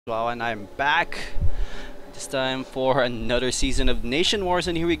Wow, and I'm back this time for another season of Nation Wars,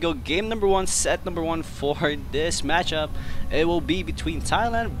 and here we go. Game number one, set number one for this matchup. It will be between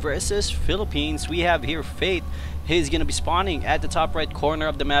Thailand versus Philippines. We have here Fate. He's gonna be spawning at the top right corner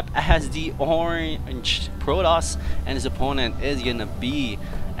of the map as the orange Protoss, and his opponent is gonna be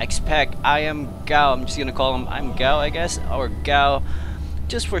XpecIMGow. I'm just gonna call him IMGow, I guess, or Gow,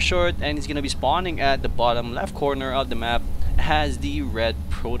 just for short. And he's gonna be spawning at the bottom left corner of the map has the red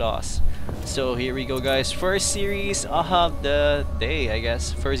Protoss. So here we go, guys. First series of the day, I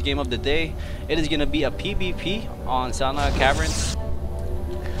guess. First game of the day. It is gonna be a PvP on Sana Caverns.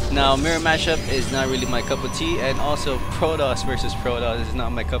 Now, mirror matchup is not really my cup of tea, and also Protoss versus Protoss is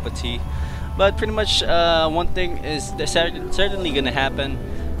not my cup of tea. But pretty much one thing is that certainly gonna happen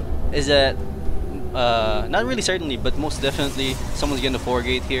is that not really certainly, but most definitely someone's gonna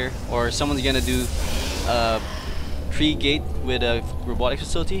 4-gate here, or someone's gonna do 3-gate with a robotics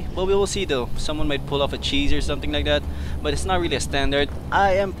facility. But we will see though. Someone might pull off a cheese or something like that, but it's not really a standard.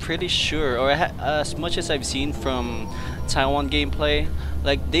 I am pretty sure, or as much as I've seen from Taiwan gameplay,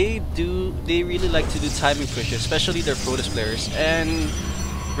 like they really like to do timing pushes, especially their Protoss players. And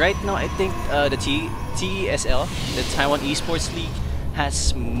right now I think the TESL, the Taiwan Esports League,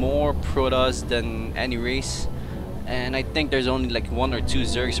 has more Protoss than any race. And I think there's only like 1 or 2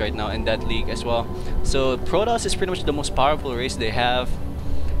 Zergs right now in that league as well. So Protoss is pretty much the most powerful race they have,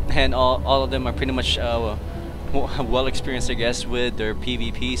 and all of them are pretty much well experienced, I guess, with their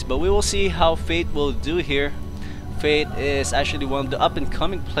PvPs. But we will see how Fate will do here. Fate is actually one of the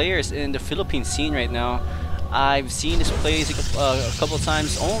up-and-coming players in the Philippine scene right now. I've seen his plays a couple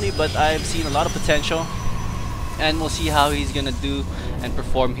times only, but I've seen a lot of potential, and we'll see how he's gonna do and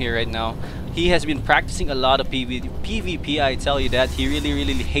perform here right now. He has been practicing a lot of PvP, I tell you that. He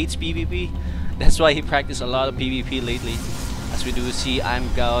really hates PvP. That's why he practiced a lot of PvP lately. As we do see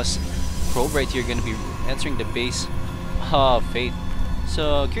IMGow's probe right here gonna be entering the base of Fate.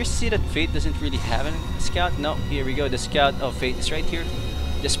 So curious to see that Fate doesn't really have a scout. No, here we go. The scout of Fate is right here.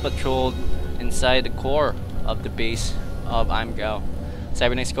 Just patrolled inside the core of the base of IMGow.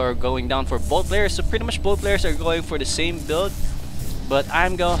 Cybernetic score going down for both players. So pretty much both players are going for the same build. But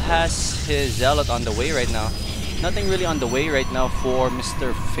IMGow has his Zealot on the way right now. Nothing really on the way right now for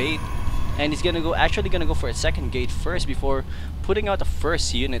Mr. Fate. And he's actually gonna go for a second gate first before putting out the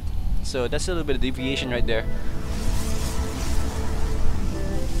first unit. So that's a little bit of deviation right there.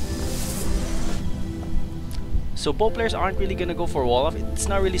 So both players aren't really gonna go for a wall off. It's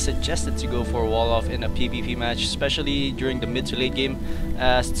not really suggested to go for a wall off in a PvP match, especially during the mid to late game,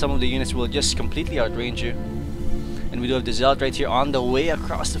 as some of the units will just completely outrange you. And we do have the Zealot right here on the way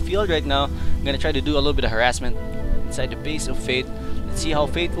across the field right now. I'm gonna try to do a little bit of harassment inside the base of Fate. Let's see how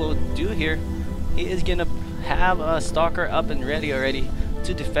Fate will do here. He is gonna have a Stalker up and ready already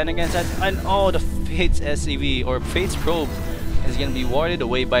to defend against that. And oh, the Fate's SCV, or Fate's probe, is gonna be warded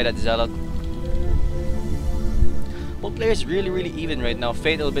away by that Zealot. Both players really even right now.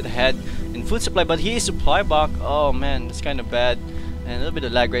 Fate a little bit ahead in food supply, but he is supply block. Oh man, that's kind of bad. And a little bit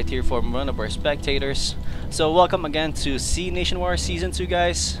of lag right here for one of our spectators. So welcome again to Nation Wars Season 2,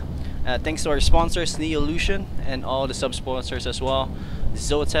 guys. Thanks to our sponsors, Neolution, and all the sub-sponsors as well.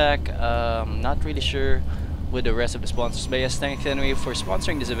 Zotac, not really sure with the rest of the sponsors, but yes, thanks anyway for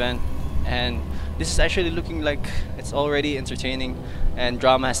sponsoring this event. And this is actually looking like it's already entertaining, and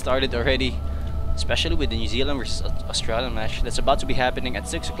drama has started already, especially with the New Zealand versus Australian match that's about to be happening at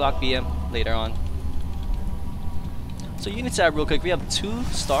 6 o'clock PM later on. So unit tab real quick, we have 2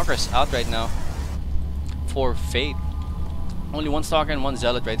 Stalkers out right now for Fate. Only 1 Stalker and 1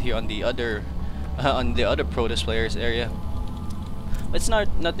 Zealot right here on the other Protoss players area. But it's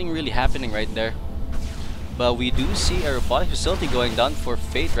nothing really happening right there. But we do see a robotic facility going down for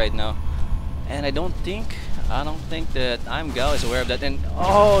Fate right now. And I don't think that IMGow is aware of that. And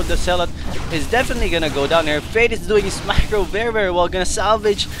oh, the Zealot is definitely gonna go down there. Fate is doing his micro very well. Gonna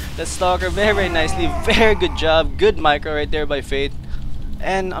salvage the Stalker very nicely. Very good job. Good micro right there by Fate.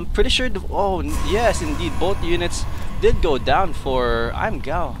 And I'm pretty sure oh yes, indeed, both units did go down for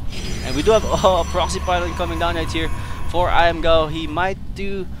IMGow. And we do have a proxy pilot coming down right here for IMGow. He might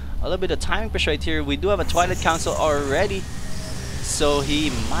do a little bit of timing push right here. We do have a Twilight Council already, so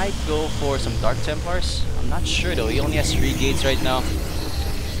he might go for some Dark Templars. I'm not sure though. He only has 3 gates right now.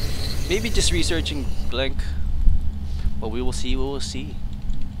 Maybe just researching Blink. But we will see.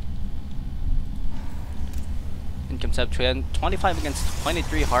 Income tab 25 against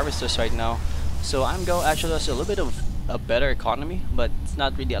 23 Harvesters right now. So IMGow actually has a little bit of a better economy, but it's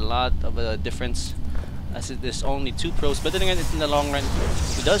not really a lot of a difference. as there's only 2 pros. But then again, in the long run,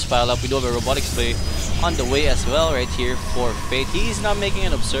 he does pile up. We do have a robotics play on the way as well right here for Fate. He's not making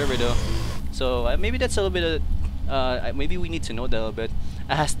an observer though, so maybe that's a little bit of maybe we need to know that a little bit,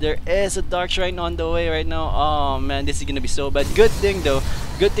 as there is a dark shrine on the way right now. Oh man, this is gonna be so bad. Good thing though,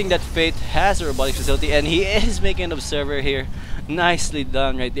 good thing that Fate has a robotics facility and he is making an observer here. Nicely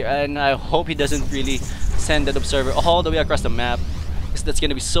done right there, and I hope he doesn't really send that observer all the way across the map, because that's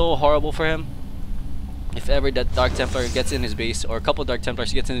gonna be so horrible for him if ever that Dark Templar gets in his base, or a couple Dark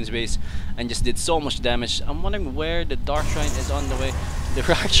Templars gets in his base and just did so much damage. I'm wondering where the Dark Shrine is on the way. The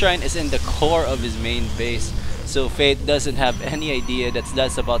Dark Shrine is in the core of his main base, so Fate doesn't have any idea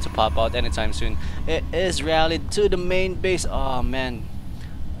that's about to pop out anytime soon. It is rallied to the main base. Oh man,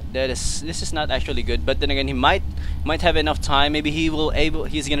 this is not actually good. But then again, he might have enough time. Maybe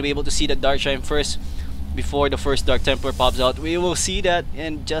he's gonna be able to see the Dark Shrine first before the first Dark Templar pops out. We will see that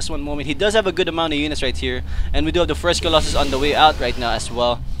in just one moment. He does have a good amount of units right here, and we do have the first Colossus on the way out right now as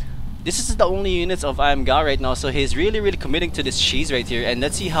well. This is the only units of XpecIMGow right now, so he's really committing to this cheese right here, and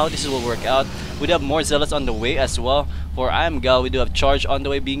let's see how this will work out. We do have more Zealots on the way as well for XpecIMGow. We do have Charge on the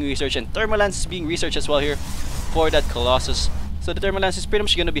way being researched, and Thermalance is being researched as well here for that Colossus. So the Thermalance is pretty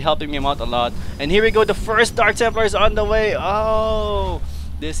much going to be helping him out a lot. And here we go, the first Dark Templar is on the way. Oh,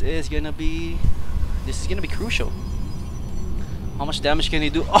 this is gonna be crucial. How much damage can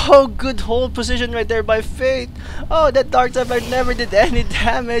he do? Oh, good hold position right there by Fate. Oh, that Dark Templar never did any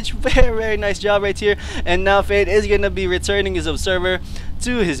damage. Very nice job right here. And now Fate is gonna be returning his observer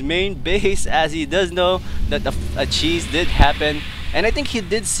to his main base, as he does know that a cheese did happen. And I think he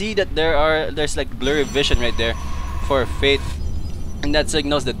did see that there's like blurry vision right there for Fate, and that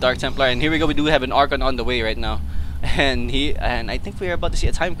signals the Dark Templar. And here we go, we do have an Archon on the way right now. And I think we are about to see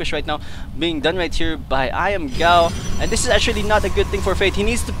a time push right now being done right here by XpecIMGow, and this is actually not a good thing for Fate. He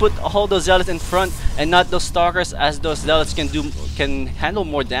needs to put all those Zealots in front and not those Stalkers, as those Zealots can handle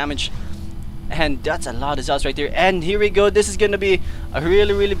more damage. And that's a lot of Zealots right there. And here we go, this is gonna be a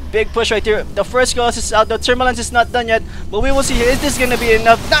really big push right here. The first Colossus is out, the Thermalance is not done yet, but we will see here, is this gonna be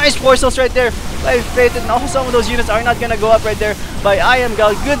enough? Nice Force Cells right there by Fate, and also some of those units are not gonna go up right there by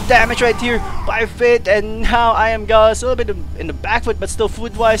XpecIMGow. Good damage right here by Fate, and now XpecIMGow is a little bit in the back foot, but still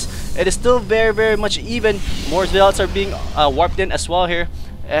food wise it is still very much even. More Zealots are being warped in as well here,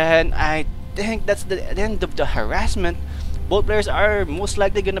 and I think that's the end of the harassment. Both players are most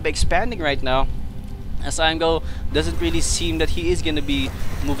likely going to be expanding right now, as XpecIMGow doesn't really seem that he is going to be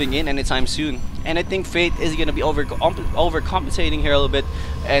moving in anytime soon. And I think Fate is going to be overcompensating here a little bit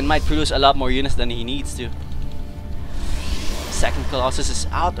and might produce a lot more units than he needs to. Second Colossus is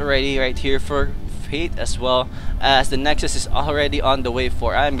out already right here for Fate, as well as the Nexus is already on the way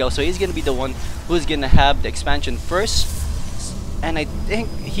for XpecIMGow. So he's going to be the one who's going to have the expansion first. And I think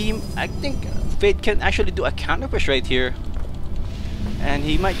Fate can actually do a counter push right here, and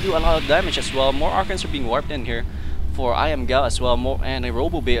he might do a lot of damage as well. More Archons are being warped in here for XpecIMGow as well, and a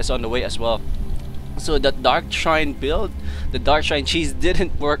Robo Bay is on the way as well. So that Dark Shrine build, the Dark Shrine cheese,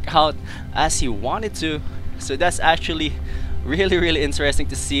 didn't work out as he wanted to. So that's actually really interesting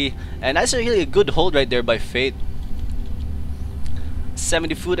to see, and that's really a good hold right there by Fate.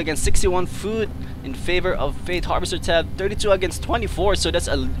 70 food against 61 food in favor of Fate. Harvester tab 32 against 24, so that's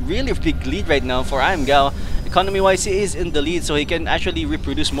a really big lead right now for XpecIMGow. Economy wise, he is in the lead, so he can actually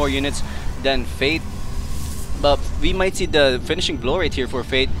reproduce more units than Fate. But we might see the finishing blow right here for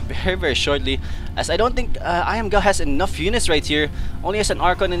Fate very shortly, as I don't think XpecIMGow has enough units right here. Only has an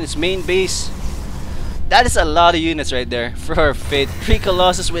Archon in his main base. That is a lot of units right there for Fate. 3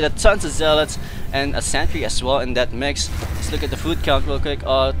 Colossus with a tons of Zealots and a Sentry as well in that mix. Let's look at the food count real quick.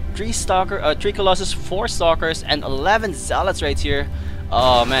 3 Colossus, 4 Stalkers, and 11 Zealots right here.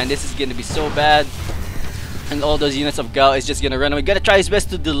 Oh man, this is gonna be so bad. And all those units of Gao is just gonna run away. Gotta try his best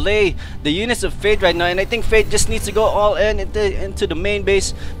to delay the units of Fate right now, and I think Fate just needs to go all into the main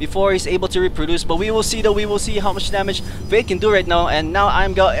base before he's able to reproduce. But we will see though, we will see how much damage Fate can do right now. And now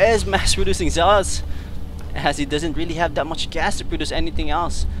XpecIMGow is mass producing Zealots, as he doesn't really have that much gas to produce anything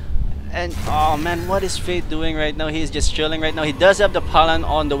else. And oh man, what is Fate doing right now? He's just chilling right now. He does have the Palan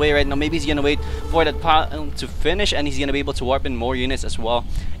on the way right now. Maybe he's gonna wait for that Palan to finish, and he's gonna be able to warp in more units as well.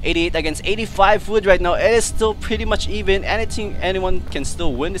 88 against 85 food right now. It is still pretty much even. Anyone can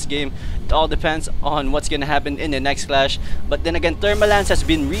still win this game. It all depends on what's gonna happen in the next clash. But then again, Thermalance has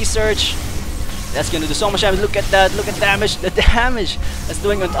been researched. That's gonna do so much damage. Look at that, look at the damage that's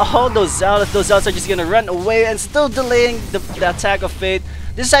doing on all those Zealots. Those Zealots are just gonna run away and still delaying the attack of Fate.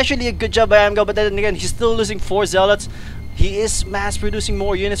 This is actually a good job by XpecIMGow, but then again, he's still losing 4 Zealots. He is mass producing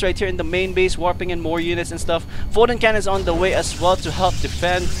more units right here in the main base, warping in more units and stuff. Photon Cannon is on the way as well to help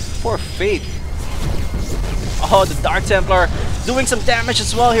defend for Fate. Oh, the Dark Templar doing some damage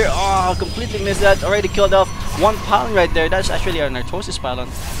as well here. Oh, completely missed that. Already killed off one pylon right there. That's actually our Narcosis pylon,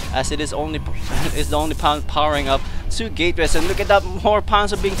 as it is only is the only pylon powering up 2 gateways. And look at that, more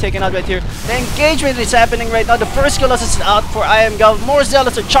pylons are being taken out right here. The engagement is happening right now. The first Colossus is out for XpecIMGow. More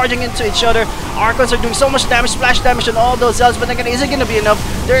Zealots are charging into each other. Archons are doing so much damage, splash damage on all those Zealots, but again, is it going to be enough?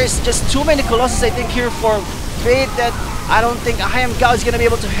 There is just too many Colossus, I think, here for Fate that I don't think XpecIMGow is going to be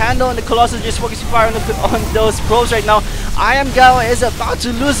able to handle, and the Colossus just focusing fire on those probes right now. XpecIMGow is about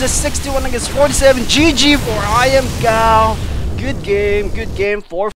to lose this 61 against 47. GG for XpecIMGow. Good game, 4